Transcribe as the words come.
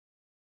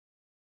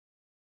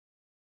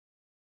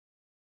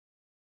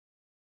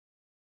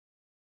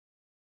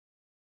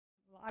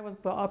I was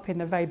brought up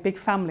in a very big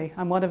family.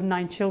 I'm one of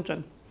 9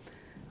 children,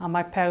 and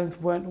my parents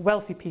weren't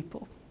wealthy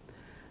people.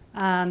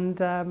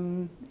 And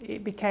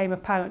it became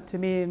apparent to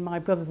me and my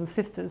brothers and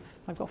sisters,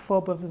 I've got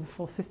 4 brothers and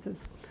 4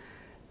 sisters,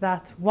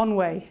 that one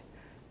way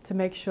to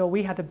make sure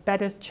we had a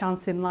better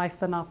chance in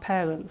life than our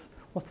parents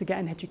was to get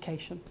an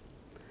education.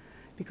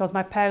 Because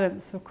my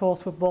parents, of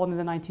course, were born in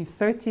the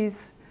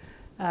 1930s,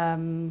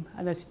 and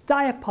there's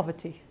dire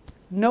poverty,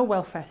 no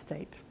welfare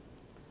state,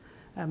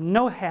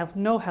 no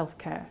health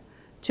care.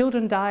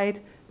 Children died,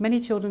 many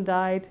children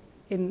died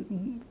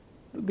in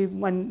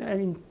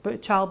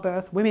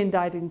childbirth, women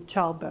died in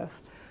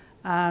childbirth,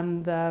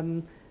 and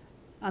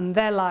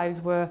their lives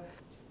were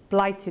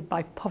blighted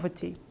by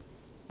poverty.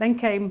 Then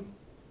came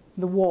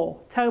the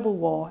war, terrible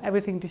war,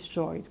 everything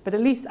destroyed. But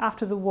at least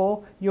after the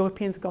war,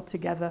 Europeans got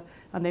together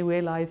and they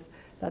realised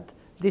that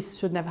this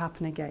should never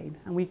happen again,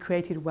 and we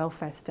created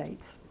welfare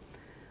states.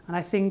 And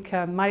I think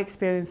my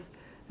experience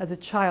as a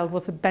child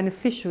was the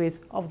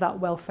beneficiaries of that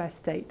welfare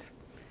state.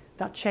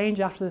 That change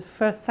after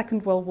the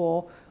Second World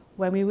War,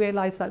 when we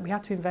realised that we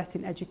had to invest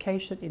in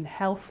education, in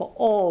health for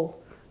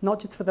all, not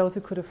just for those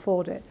who could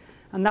afford it.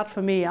 And that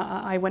for me,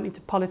 I went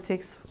into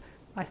politics.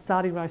 I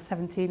started when I was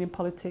 17 in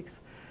politics.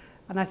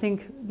 And I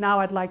think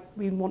now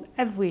we want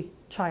every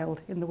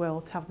child in the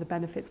world to have the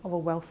benefits of a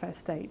welfare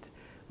state.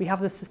 We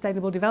have the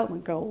Sustainable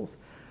Development Goals,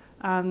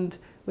 and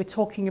we're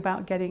talking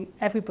about getting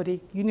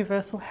everybody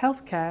universal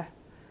health care.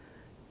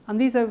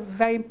 And these are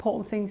very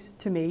important things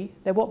to me.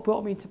 They're what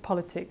brought me into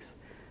politics.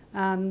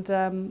 And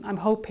I'm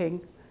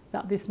hoping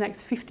that this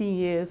next 15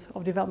 years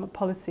of development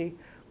policy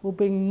will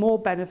bring more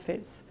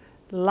benefits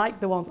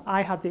like the ones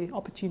I had the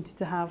opportunity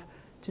to have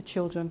to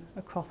children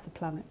across the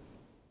planet.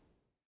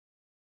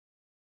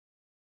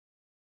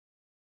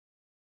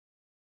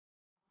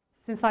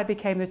 Since I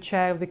became the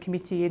chair of the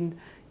committee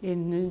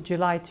in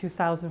July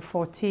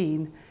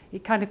 2014,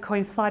 it kind of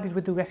coincided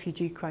with the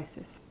refugee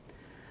crisis.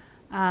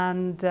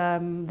 And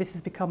this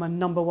has become a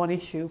 #1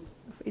 issue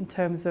in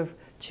terms of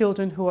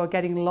children who are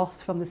getting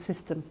lost from the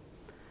system.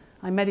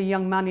 I met a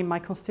young man in my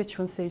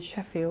constituency in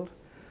Sheffield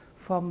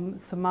from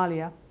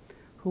Somalia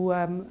who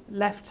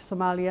left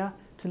Somalia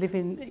to live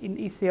in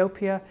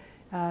Ethiopia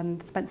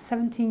and spent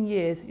 17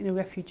 years in a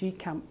refugee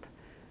camp.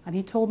 And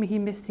he told me he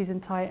missed his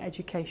entire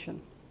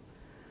education.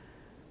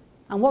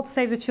 And what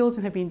Save the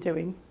Children have been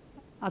doing,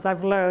 as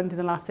I've learned in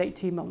the last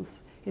 18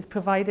 months, is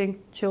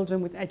providing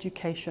children with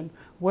education,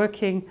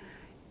 working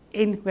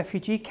in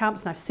refugee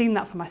camps, and I've seen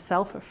that for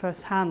myself at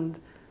first hand.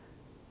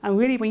 And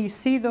really, when you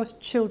see those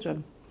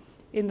children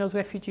in those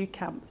refugee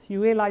camps,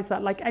 you realise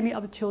that like any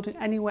other children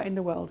anywhere in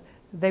the world,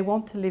 they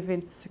want to live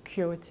in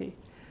security.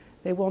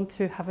 They want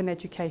to have an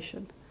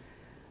education.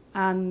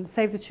 And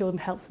Save the Children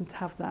helps them to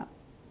have that.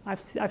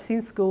 I've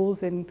seen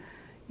schools in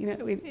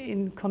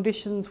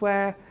conditions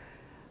where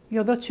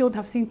those children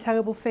have seen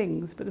terrible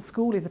things, but the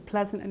school is a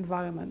pleasant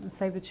environment, and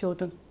Save the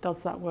Children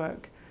does that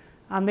work.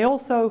 And they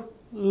also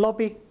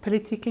lobby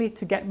politically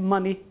to get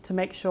money to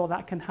make sure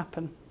that can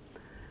happen.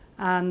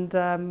 And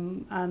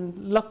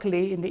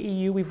luckily in the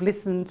EU we've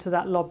listened to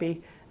that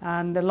lobby,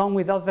 and along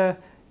with other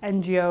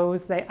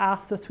NGOs they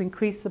asked us to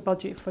increase the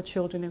budget for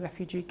children in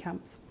refugee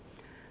camps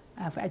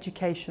for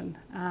education,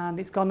 and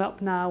it's gone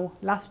up now.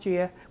 Last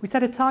year we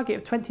set a target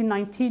of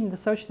 2019 in the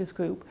Socialist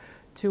Group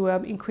to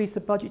increase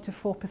the budget to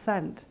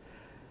 4%.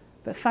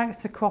 But thanks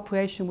to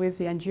cooperation with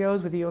the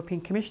NGOs, with the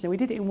European Commissioner, we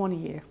did it in 1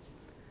 year.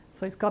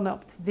 So it's gone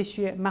up this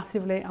year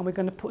massively, and we're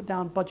going to put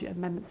down budget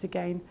amendments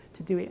again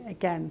to do it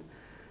again.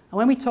 And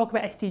when we talk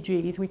about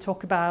SDGs, we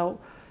talk about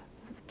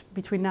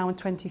between now and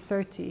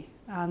 2030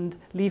 and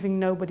leaving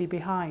nobody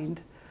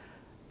behind.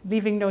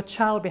 Leaving no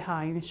child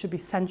behind should be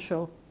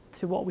central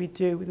to what we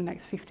do in the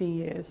next 15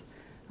 years.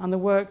 And the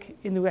work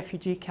in the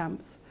refugee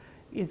camps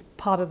is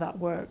part of that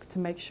work, to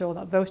make sure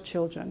that those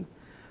children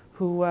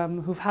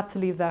who've had to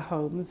leave their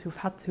homes,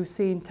 who've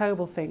seen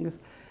terrible things,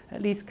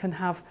 at least can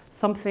have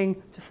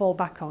something to fall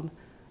back on,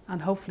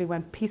 and hopefully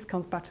when peace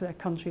comes back to their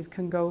countries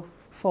can go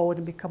forward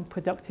and become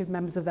productive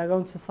members of their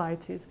own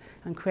societies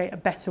and create a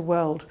better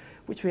world,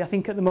 which I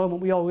think at the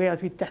moment we all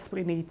realise we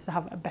desperately need to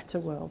have a better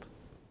world.